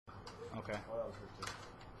Okay. Oh, that was her too.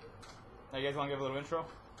 Now you guys want to give a little intro?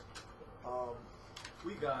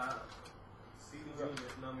 We got CD Junior,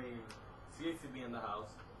 THTB in the house,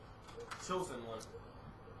 chosen one,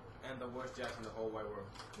 and the worst Jack in the whole wide world.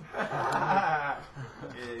 Yeah,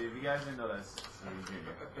 if you guys didn't know, that's CD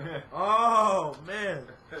Junior. Oh man,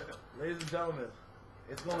 ladies and gentlemen,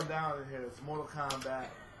 it's going down in here. It's Mortal Kombat.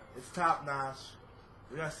 It's top notch.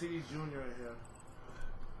 We got CD Junior in here.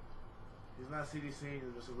 He's not CD Senior,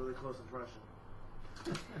 just a really close impression.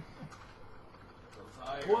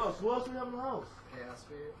 Who else? Who else we have in the house? Chaos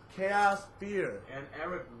Fear. Chaos Fear. And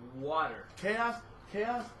Eric Water. Chaos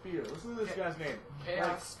Fear. Listen to this guy's name.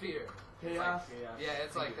 Chaos Sphere. Chaos. Yeah,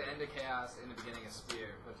 it's like the end of chaos in the beginning of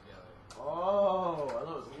Sphere put together. Oh, I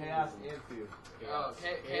know it's Chaos and Fear. Oh,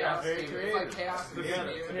 Chaos very Sphere. It's like chaos and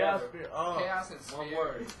Together. sphere. Chaos Fear. Oh. Chaos and sphere. One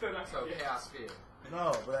word. So Chaos Sphere.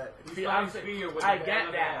 No, but He's I'm saying saying, fear with I the get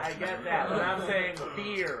bad that. ass. I get that. But I'm saying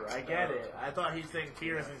fear. I get it. I thought he's saying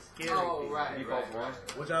fear as in scary. Oh, right. He right, calls one.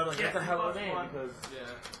 right. Which I was like, Yeah, that's a hell of a he name calls because.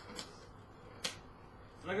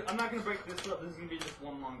 Yeah. I'm not gonna break this up. This is gonna be just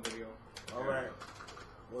one long video. All right.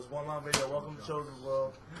 Well, it's one long video. Welcome to Chosen's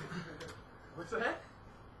World. What's that?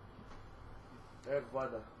 Eric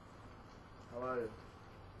Wada. How are you?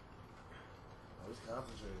 Oh, he's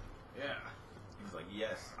concentrated. Yeah. He's like,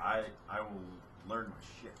 yes, I will learn my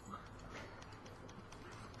shit.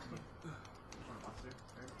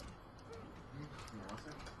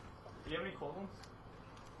 Do you have any cold ones?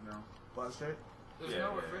 No. Bun straight? There's Yeah,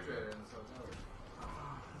 no yeah, refrigerator in this hotel.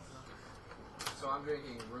 So I'm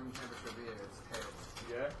drinking room temperature beer. It's terrible.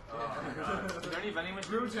 Yeah. Is there any vending machines?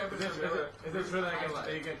 Room temperature beer. Is it true that Highlight.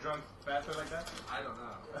 you get drunk faster like that? I don't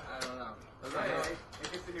know. I don't know. It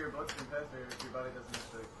gets to your blood stream faster if your body doesn't have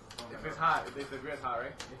to. If it's hot, if the beer's hot,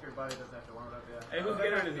 right? If your body doesn't have to warm it up, yeah. Hey, whose It doesn't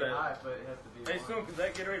Gatorade have to is be that? hot, but it has to be. Hey, warm. Snoop, is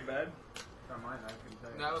that Gatorade bad? It's not mine. I couldn't tell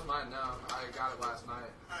you. That was mine. No, I got it last night.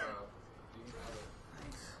 So you can have it.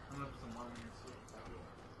 Thanks. I'm gonna put some water in here too.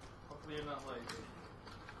 Hopefully you're not like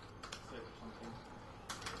sick or something.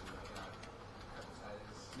 I got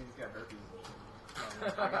hepatitis. I mean, he's got herpes.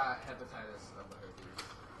 I got hepatitis of the herpes.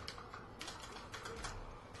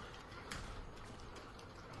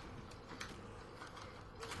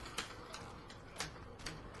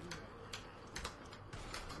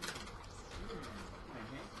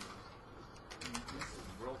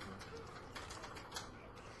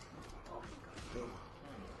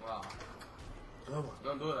 Wow. Good one.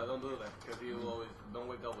 Don't do that, because you always don't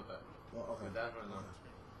wake up with that. Well, okay. With that or no.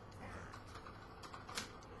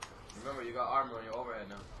 Remember, you got armor on your overhead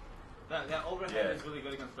now. That overhead Yeah. is really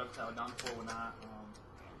good against reptile. Down 4 will not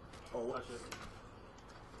Oh, what? touch it.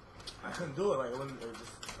 I couldn't do it. Like, it wouldn't. It was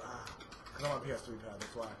just. Because I'm on PS3 pad.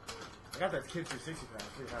 That's why. I got that Kid 360 pad.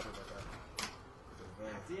 I'm pretty happy about that.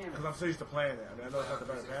 Because I'm so used to playing it. I mean, I know it's not the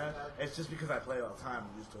better pad. It's just because I play it all the time.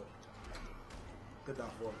 I'm used to it. Good down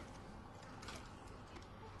 4.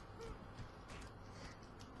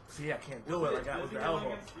 See, I can't do it like I with the elbow.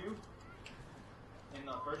 Against you in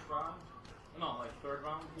the first round? No, like third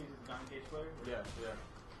round. He's a John Cage player. Yeah, yeah.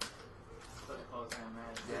 Such a close hand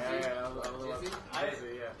match. Yeah, Is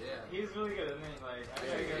he? yeah. Yeah. He's really good, isn't he? Like, I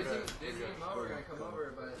Yeah, think Disney and Mo were gonna come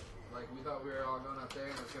over, but like we thought we were all going up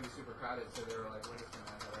there and it was gonna be super crowded, so they were like, we're just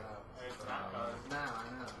gonna head out. it's not Nah, I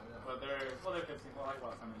know. but they're 15. Well, I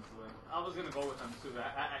watched them into it. I was gonna go with them too.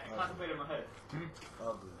 I contemplated in my head.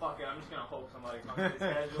 Ugly. Fuck it, I'm just gonna hope somebody comes to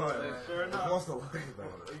the schedule. And sure It enough, wants to look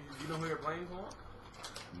though. You know who you're playing for?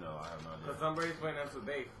 No, I have no Because idea. somebody's playing them to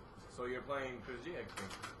Dave. So you're playing Chris G, I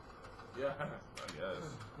think. Yeah. I guess.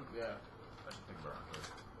 Yeah. I should think about it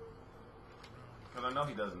first. Because I know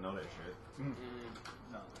he doesn't know that shit.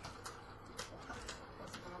 no.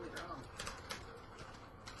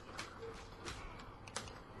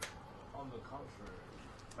 On the contrary.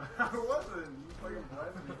 I wasn't. You fucking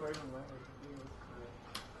blessed before I even went.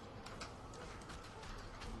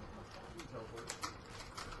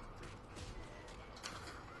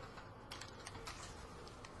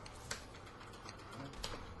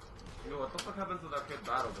 Yo, what the fuck happened to that kid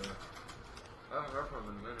battle there? I haven't heard from him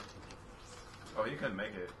in a minute. Oh, he couldn't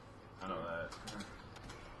make it. I know that.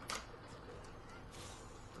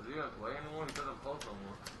 Is he gonna play anymore? He doesn't post no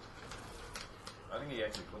more. I think he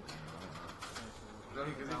actually quit the game. I don't know. No,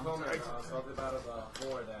 because he told me something about his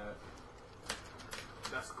 4 that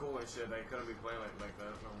that's cool and shit. They couldn't be playing like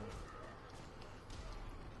that no more.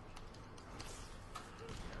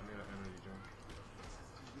 Yeah, I need an energy drink.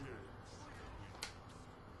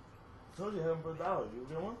 Told you I had him for $1. You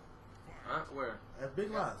get one? Huh? Where? At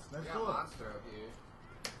Big Lots, We next got door. Monster up here.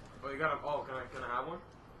 Oh, you got him. Oh, can I have one?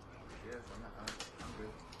 Yes, I'm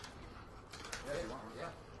good. Yeah, you want one?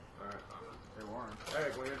 Yeah. Alright. They warm.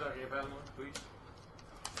 Eric, when you're done, Game Pass one, Twitch.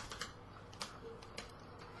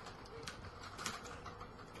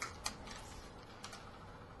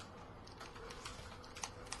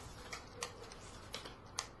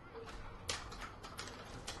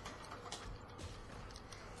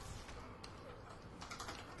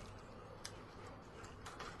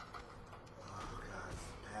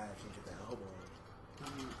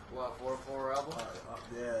 What, 4-4 elbow?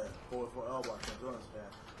 Yeah, 4 elbow. I can't do this, man.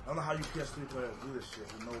 I don't know how you PS3 players do this shit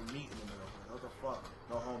with no meat in the middle. What the fuck?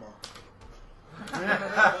 No homo.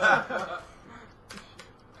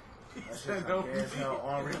 That shit's no like gay as hell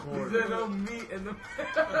on record. There's no meat in the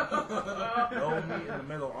No meat in the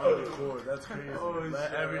middle on record. That's crazy. Oh,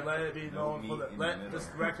 let shit. let it be No known for meat the in the let middle. this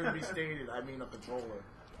record be stated. I mean a controller.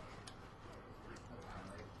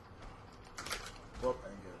 Whoop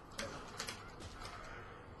and good.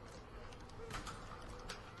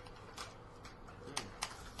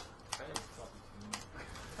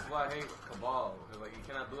 That's why I hate Cabal. Cause like you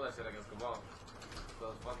cannot do that shit against Cabal.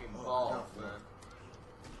 Those fucking Oh, balls, no. man.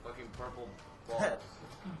 Fucking purple balls.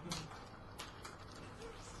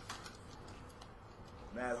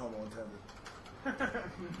 Mad homo intended.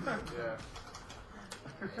 Yeah.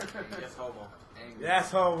 Yes, homo. Angry.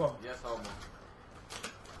 Yes, homo. Yes, homo.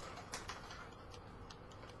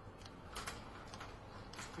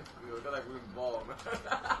 We look like we're ball, man.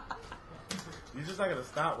 You just not gonna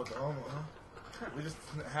stop with the homo, huh? We just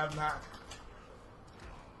have not.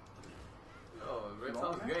 No, Red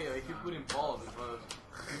sounds gay. Like, he keeps putting balls in front of.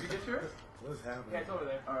 Did you get yours? What is happening? Yeah, it's over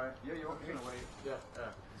there. Alright. Yeah, you're gonna wait. Yeah.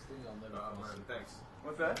 Man, thanks.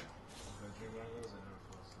 What's that?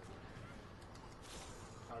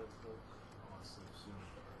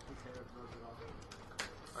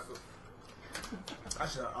 I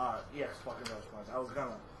should yes, fucking no response. I was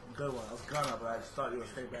gonna. Good one. I was gonna, but I just thought you would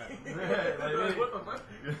stay back. Like, what the fuck?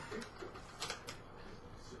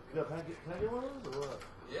 Yo, can I get one of those or what?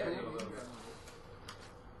 Yeah, you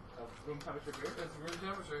Room temperature beer? It's room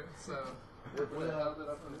temperature, so. What the hell?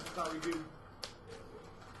 This is how we do.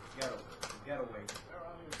 Getaway.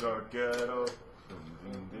 The ghetto.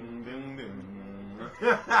 Ding, ding, ding, ding. I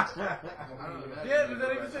don't know. Yeah, does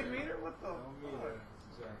that even take meter? What the?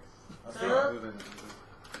 I see.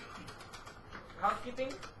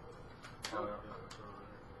 Housekeeping?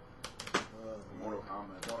 Mortal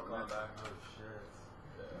Kombat.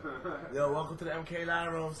 Yo, welcome to the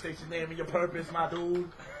MK9 room. State your name and your purpose, my dude.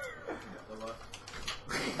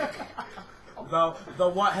 The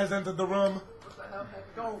what has entered the room? What the hell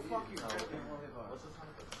happened? Go fuck you. What's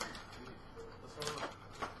this one?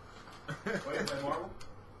 Wait, play Marvel?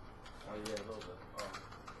 Oh yeah, a little bit.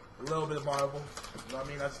 A little bit of Marvel. You know what I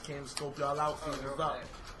mean? I just came to scope y'all out, see what's up.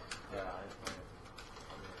 Yeah, I mean,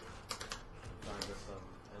 trying to get some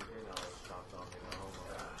MK9 chopped off in the homo.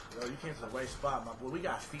 Yo, you came to the right spot, my boy. We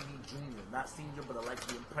got CD Junior, not senior, but I like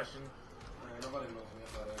the impression. Nobody knows me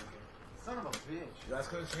about everything. Son of a bitch. Yo, that's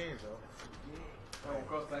gonna change, yo. Oh,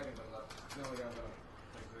 cross second comes up. The only guy I'm gonna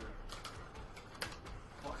make clear.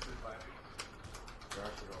 Fuck this fight.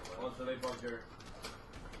 Once the late bump here.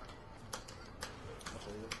 I'll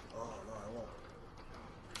show you. Oh no, I won't.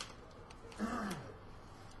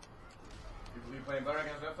 You playing better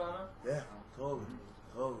against Reps on now? Yeah, totally.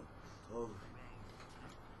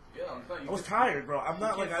 Yeah, I'm telling you. I was tired, bro. I'm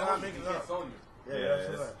not like I'm not making it up. Yeah, that's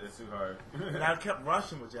what I- it's too hard. And I kept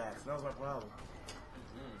rushing with Jax. That was my problem.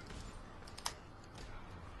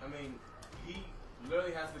 I mean, he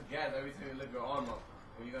literally has to gas every time you lift your arm up.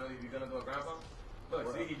 When you're gonna do a ground pound. Look,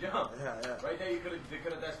 see, he jumped. Yeah. Right there, you could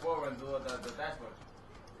have dashed forward and do the dash punch.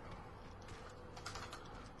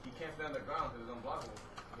 He can't stay on the ground because it's unblockable.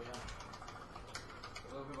 Yeah.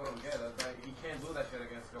 Those people don't get it. Like, he can't do that shit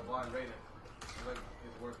against Cabal and Raiden. It's like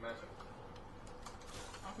his worst matchup.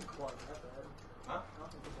 I think Quad that bad. Huh? I don't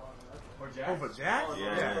think Quad that bad. For Jax? Oh, for Jax?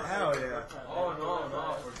 Yeah. Hell yeah. Oh,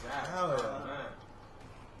 no, for Jax. Hell yeah. Oh, man.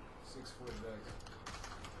 6'4" Jax.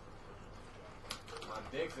 My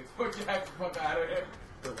dick 6'4" Jax, fuck out of here.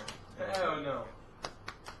 Good one. Hell no.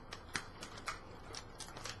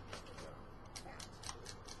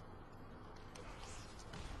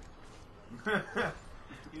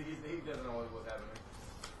 He doesn't know what's happening.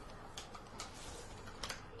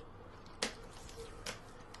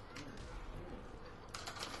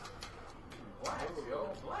 Blast, yo,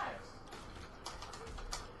 blast.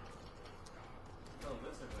 Don't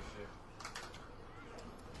listen to shit.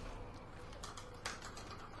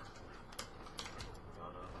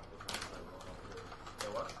 Yeah,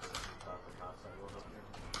 what?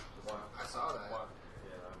 Why? I saw that. Why?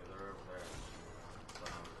 Yeah, I mean, they're over there.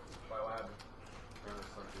 Why, what happened? There was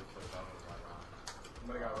some dude put up with like,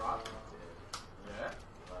 Somebody got robbed? yeah,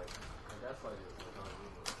 Yeah? like, I guess like it was on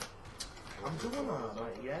Google. I'm doing my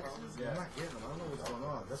EXs. I'm not getting them. I don't know what's going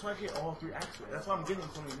on. That's why I get all 3 axes. That's why I'm getting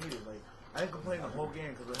so many meters. Like, I didn't complain the whole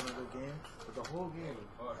game because we're having a good game, but the whole game.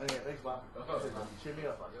 Yeah, thanks, Bob. Cheer me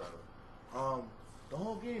up. The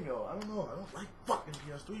whole game, yo. I don't know. I don't like fucking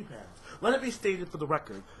PS3 pads. Let it be stated for the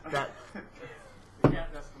record that. Yeah,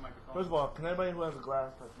 that's the microphone. First of all, can anybody who has a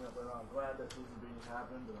glass touch me up right now? I'm glad that season being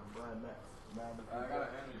happened, and I'm glad Matt. I got an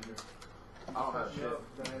energy. I don't have shit.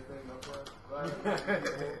 Done anything, no class?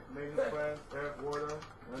 Made new friends, Eric Warder. You know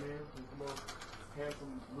what I mean? He's the most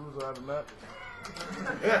handsome loser I've ever met.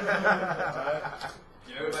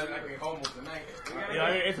 Yeah, everybody acting homo tonight. Yo,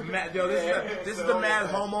 it's mad. Yo, this is the mad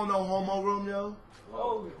homo, no homo room, yo.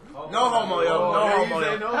 Oh, No homo, yo. No homo,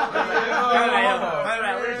 yo. No. I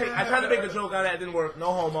tried to make a joke out of that. It didn't work.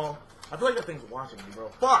 No homo. I feel like that thing's watching me, bro.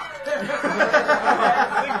 Fuck! It's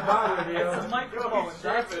a microphone.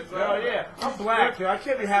 Yo, yeah. I'm black, yo. I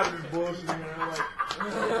can't be having this bullshit, man. Like,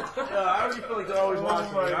 I already feel like they're always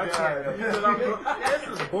watching me. I can't.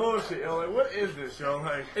 This is bullshit, yo. Like, what is this, yo?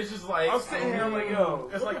 Like, It's just like I'm sitting here, I'm like, yo.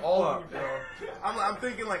 It's what like the all fuck, of you, yo. I'm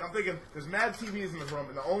thinking, there's mad TVs in this room,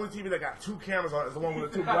 and the only TV that got 2 cameras on it is the one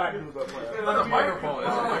with the 2 black dudes up there. It's like a microphone.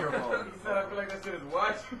 It's a microphone. He said, I feel like that shit is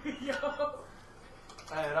watching me, yo.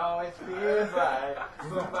 It always feels like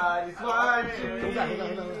somebody's watching me. Who's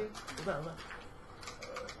that?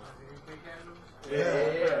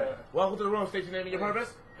 Yeah. Welcome to the room. State your name and your purpose.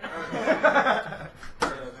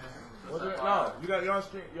 What's it? No, you're on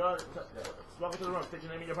stream. Welcome to the room. State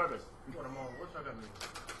your name and your purpose. What's that gonna mean?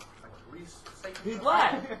 Like police safety? He's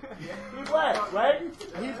black. He's black, right?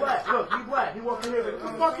 He's black. Look, he's black. He walked in here like,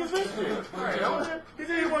 what the fuck is this shit? He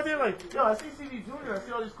said he walked in like, yo, I see CD Junior. I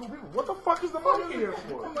see all these cool people. What the fuck is the monkey here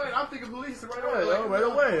for? I'm thinking police right Yeah, away. yo, right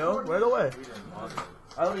away, yo. Right away.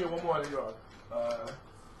 I don't need one more than yours.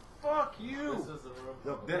 Fuck you.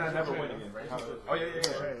 Look, then I never win again. Oh yeah.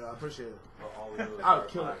 Hey, I appreciate it. I'll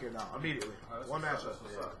kill that kid now, immediately. One matchup.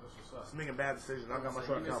 Just making bad decisions. I got my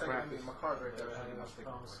short count practice. My card's right there.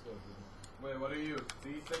 Wait, what are you?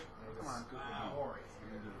 D6? Come on,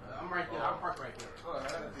 I'm right there. I'll park right there. Oh, I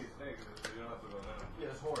had a D6. You don't have to go down. Yeah,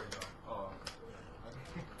 it's horrid though. Oh.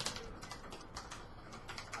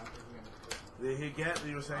 Did he get?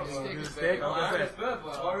 You were saying Stick he was is stick? big. I Okay. understood,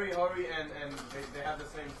 but Hori and they have the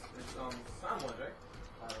same someone, right?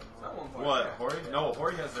 Someone part. What? Hori? No,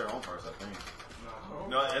 Hori has their own parts, I think. No.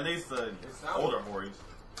 No, at least the It's not older Horis.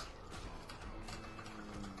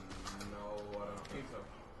 No, I don't think so.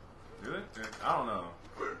 Do it? I don't know.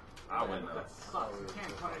 I wouldn't know. That sucks. You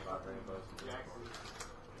can't punish Jackson.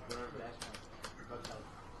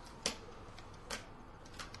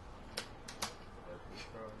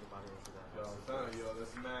 Yo, I'm telling you,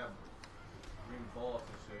 this mad green balls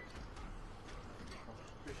and shit.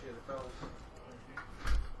 Appreciate it, fellas.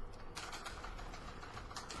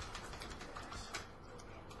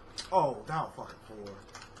 Oh, that was fucking 4.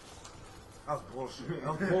 That was bullshit.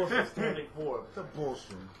 That was bullshit. Standing 4. That's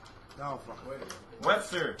bullshit. That was fucking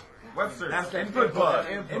Webster. That's the Input bug.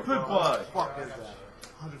 Input Input bug. bug. Fuck is that?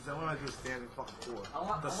 100%. What am I do? Standing fucking 4. I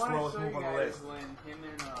want The to slowest show move you on the guys list. when him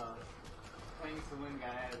and Plains to Win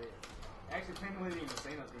got out of it. Actually, Plains didn't even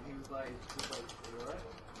say nothing. He was like, what?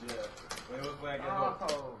 Yeah. When it was playing against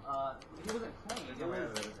He wasn't playing.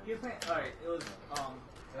 He was playing. Alright, it was, I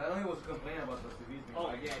know he was complaining about the TVs being oh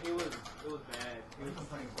like, yeah, it was bad. He was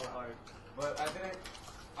complaining so hard. But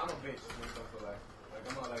I'm a bitch when it comes to that.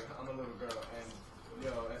 I'm a little girl, and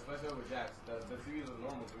yo, especially with Jax, the TVs was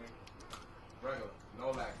normal to me. Regular,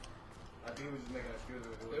 no lag. I think he was just making excuses.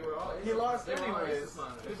 They were all. He lost they were all anyways. aces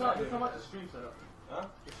on it. It's talking about the stream setup. Huh?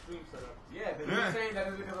 The stream setup. Yeah, they were saying that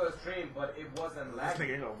it's because of the stream, but it wasn't This lagging.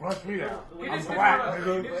 nigga ain't gonna rush me down. He I'm just black, didn't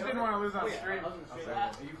nigga. He just didn't want to lose on stream.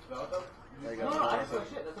 You felt them? No, I didn't feel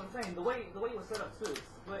shit. That's what I'm saying. The way it was set up too, it's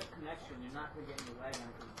split connection. You're not gonna get any lag on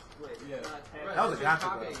it because it's split. Yeah. It's not attached. That was a It's gotcha,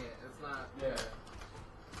 copying bro. it. It's not. Yeah.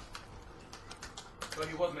 So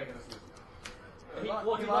he was making excuses. He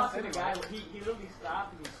lost to the guy. He literally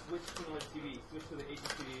stopped and he switched to another TV. Switched to the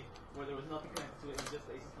HTTB where there was nothing connected to it. It was just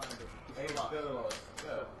the Aces playing it. He Hey, still still lost. lost.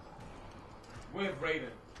 Yeah. With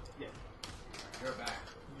Raiden. Yeah. You're back.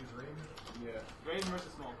 Use Raven. Yeah. Raiden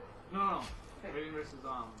versus Smoke. No. Raiden versus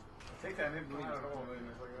Take that and bleed.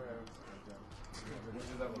 Which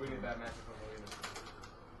is a really bad matchup for Raiden.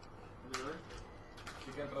 Is it really?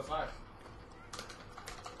 He came to the side.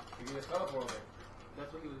 He can just teleport away. That's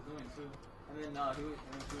what he was doing too. And then he was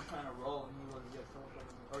trying to roll and he was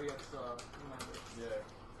or he gets remember. Yeah.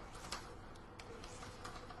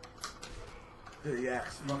 Yeah,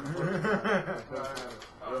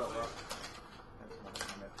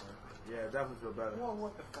 yeah, definitely feel better. Whoa,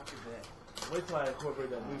 what the fuck is that? Wait till I incorporate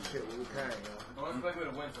that new shit with Liu Kang, yo. Don't expect me to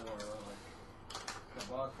win tomorrow.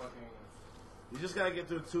 Cabal's fucking. You just gotta get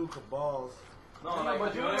through 2 cabals. No, Yeah, like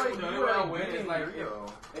but the you only way I win winning is like Rio.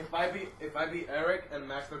 if I beat Eric and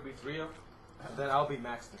Maxter beats Rio, then I'll beat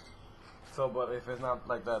Maxter. So, but if it's not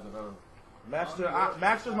like that, then I don't know.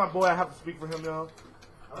 Maxter's my boy. I have to speak for him, yo.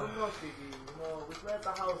 I don't know, Stevie. You know, we play at the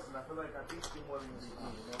house, and I feel like I think you more than you,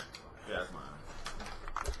 you know? Yeah, that's mine.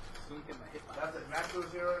 That's it.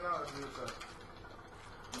 Maxter's here right now. That's what you said.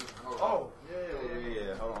 Oh,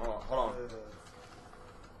 yeah. Hold on.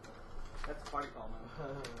 That's a party call,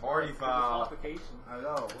 man. Party foul. Qualification. I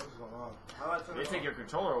know. What's going on? How do I turn They it take on? your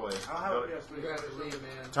controller away. I don't have a PS3. You guys leave,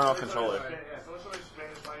 man. Turn off controller. Yeah, someone show me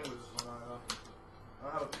Spanish language. I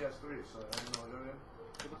don't have a PS3, so I don't know. You know what I mean?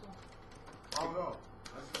 Oh, no.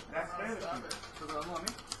 That's Spanish.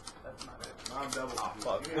 That's not it. No, I'm double. Oh,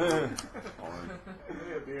 confused. fuck. Give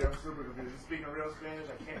me a beer. I'm super confused. He's speaking real Spanish.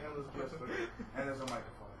 I can't handle this PS3. And there's a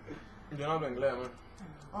microphone. Yo no hablo inglés, man.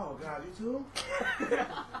 Oh, God, you too?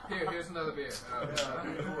 Here's another beer. Yeah, it's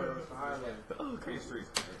the highlight. Green Street.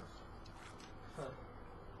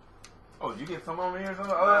 Oh, did you get some on me or something? It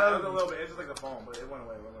was a little bit. It's just like the phone, but it went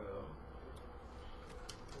away.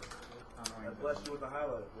 I blessed you with the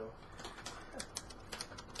highlight, bro.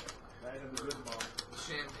 That ain't gonna be good tomorrow.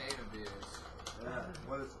 Champagne of beers. Yeah,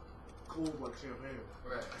 when it's cool like champagne.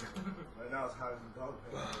 Right. Right now it's hot as dog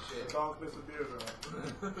piss. shit. The dog piss of beers are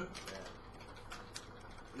on.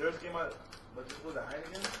 Yours came out, but this was a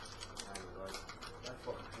Heineken? I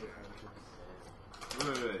fucking hate Heineken.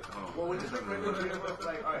 Wait. Hold on. Well, when you drink green bottle,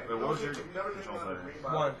 like, alright, Wait, what was your if you never drink control out of a player? green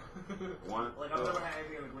bottle. One. Like, I've never had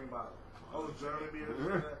anything in a green bottle. Oh, German beer.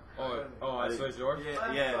 So it's yours?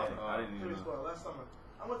 Yeah. Oh, I didn't even know. Last summer,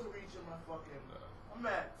 I went to reach in my fucking. I'm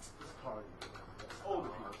at this party. It's older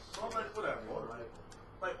people. So I'm like, whatever.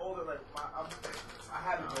 Like older, like I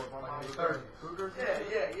had to go with my mom. Was 30.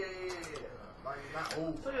 Yeah. Like not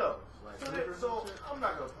old. So I'm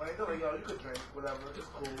not gonna play. They're like, yo, you could drink, whatever. It's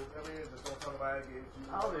cool. I mean, just don't tell nobody I gave it to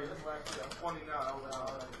you. I'm 20 now. I was like,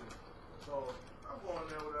 oh, so I'm going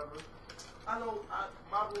there, whatever. I know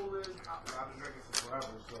my rule is I've been drinking since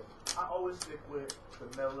forever, so I always stick with the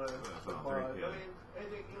Miller, the Bud. I mean,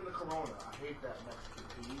 anything, even the Corona. I hate that Mexican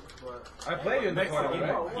tea, but I played you in the corner.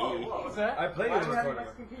 Whoa. What's that? I played you in the corner.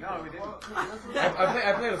 No, we didn't.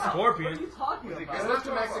 I played a Scorpion. What are you talking about? It's not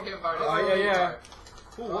the Mexican part. Oh, yeah.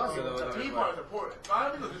 Who was it, the though? tea part is important. No, I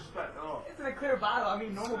don't mean no disrespect at all. It's in a clear bottle. I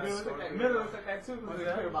mean, normal beer looks like that. Miller looks like that too. It's in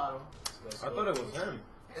a clear bottle. I thought it was him.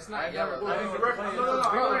 It's not yellow. I'm talking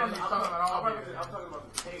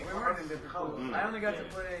about the taste. We weren't in different colors. Mm. I only got to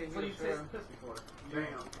play. What do you taste piss before?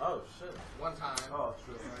 Oh, shit. One time. Oh,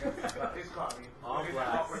 true. It's caught me. It's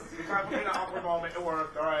trying to put me in an awkward moment. It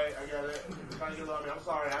worked. All right, I get it. You're trying to get on me. I'm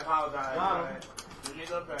sorry. I apologize. You get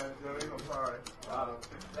no offense. You know what I mean? I'm sorry.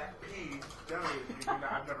 That pee, generally speaking, that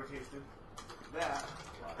I've never tasted.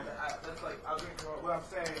 That's like, I'll drink more. What I'm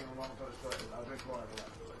saying, I'm going to show you. I'll drink more of that.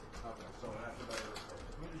 Okay, so that's a better response.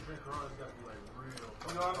 When you drink Corona, you gotta be like real.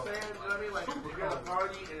 You know what I'm saying? You know what I mean? Like, if you're at a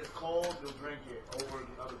party and it's cold, you'll drink it over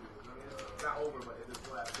the other beers. You know what I mean? Not over, but it just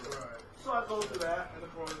lasts. Right. So I go through that, and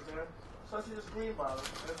the Corona's there. So I see this green bottle,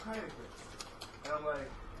 and it's Heineken. And I'm like,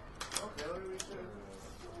 okay, let me reach in.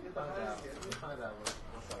 Get the Heineken.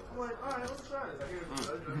 I'm like, alright, let's try this. I hear it.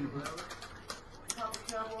 Pop the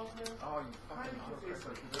cap off, man. Oh, you fucking Heineken tastes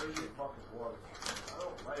like dirty fucking water. I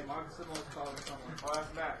don't like it. Marcus Simone's calling someone. Oh,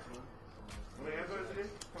 that's Max, man. What the answer is today?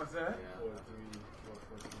 What's that?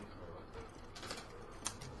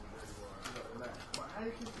 My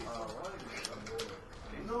Heineken tastes so funny.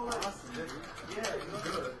 You know what? Yeah, you know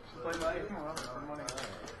good. Play light. Come on, some money.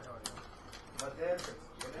 My dad says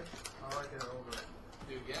Guinness. I like it older.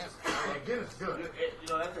 Dude, Guinness. Guinness good. You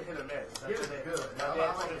know, that's a hit or miss. Guinness is good.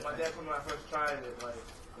 My dad told me when I first tried it, like,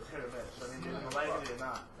 it's hit or miss. I mean, you don't like it or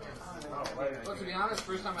not. I don't like it. Well, to be honest,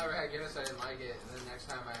 first time I ever had Guinness, I didn't like it, and then next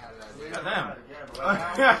time I had it, I did. Goddamn.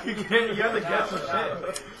 You have to get some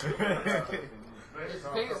shit.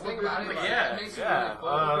 The thing about it, Yeah, it makes you yeah.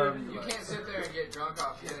 really full. You can't sit there and get drunk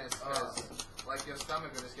off Guinness because, like, your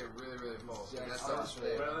stomach will just get really, really full. And that's so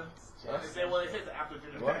shit. They say, well, it hits after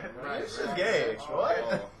dinner. Right. This is gay. What?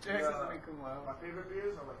 My favorite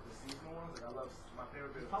beers are like the seasonal ones. Like I love my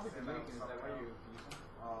favorite beers. Probably Dominican. Is that where you?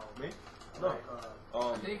 Me? No.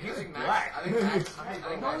 I think Max. I think Max.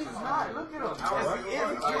 No, he's not. Look at him.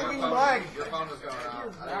 Fucking black. Your phone was going out.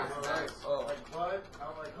 I think it's Max. Like Bud. I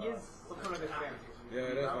don't like. He is. What color is Spanish? Yeah,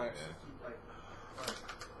 it is Max. Like,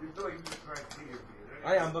 you feel like you just drank beer.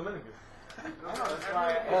 I am Dominican. I know, that's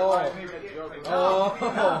why Oh. I made that joke. Oh.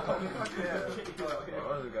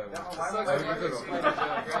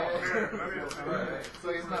 So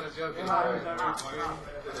it's not a joke.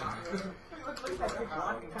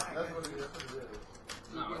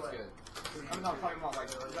 No, it's good. I'm not talking about like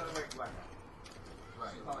another like black guy.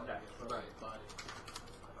 Right. I'm talking about jacket. Right.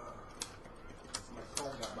 My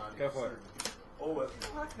soul got body. Go for it. Oh,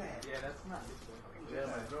 fuck that. Yeah, that's not this Yeah,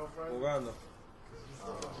 my girlfriend. Jugando.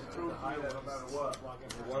 Prove me that no matter what.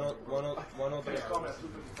 103. They call me at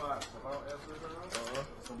 255. So if I don't answer it now,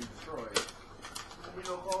 It's gonna be destroyed. there'll be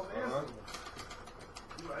no calls to answer.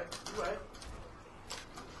 You right. You right.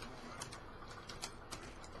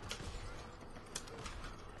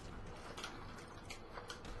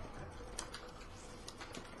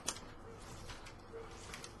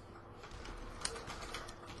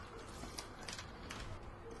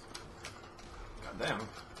 God damn.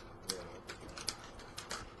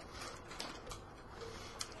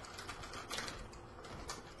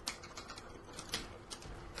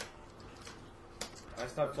 I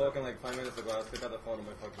stopped talking like 5 minutes ago. I still got the phone in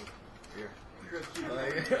my fucking ear.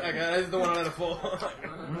 Like, I just don't want to let it fall.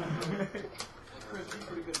 Chris, he's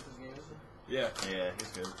pretty good at this game, isn't he? Yeah. Yeah, he's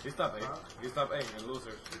good. He's top 8. He's top 8 in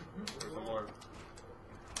losers. Or some more.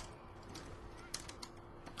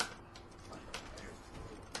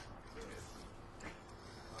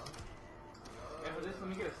 Yeah, for this, let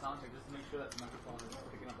me get a sound check just to make sure that the microphone is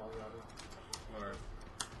picking up all the audio. Alright.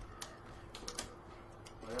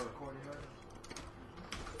 Are they recording that?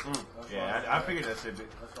 Yeah, I figured that shit.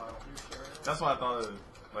 That's why I don't hear shit. That's why I thought it was,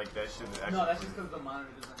 like that shit. Actually No, that's just because the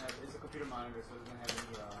monitor doesn't have. It's a computer monitor, so it doesn't have any.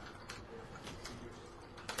 Speakers.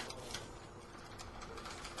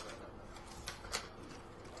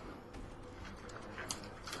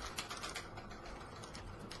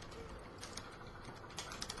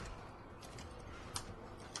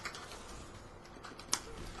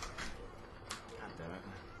 God damn it.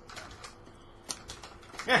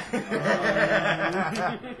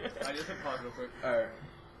 I just hit pause real quick. Alright.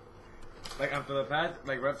 Like after the patch,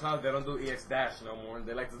 like Reptiles, they don't do EX dash no more.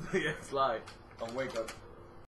 They like to do EX live on wake up.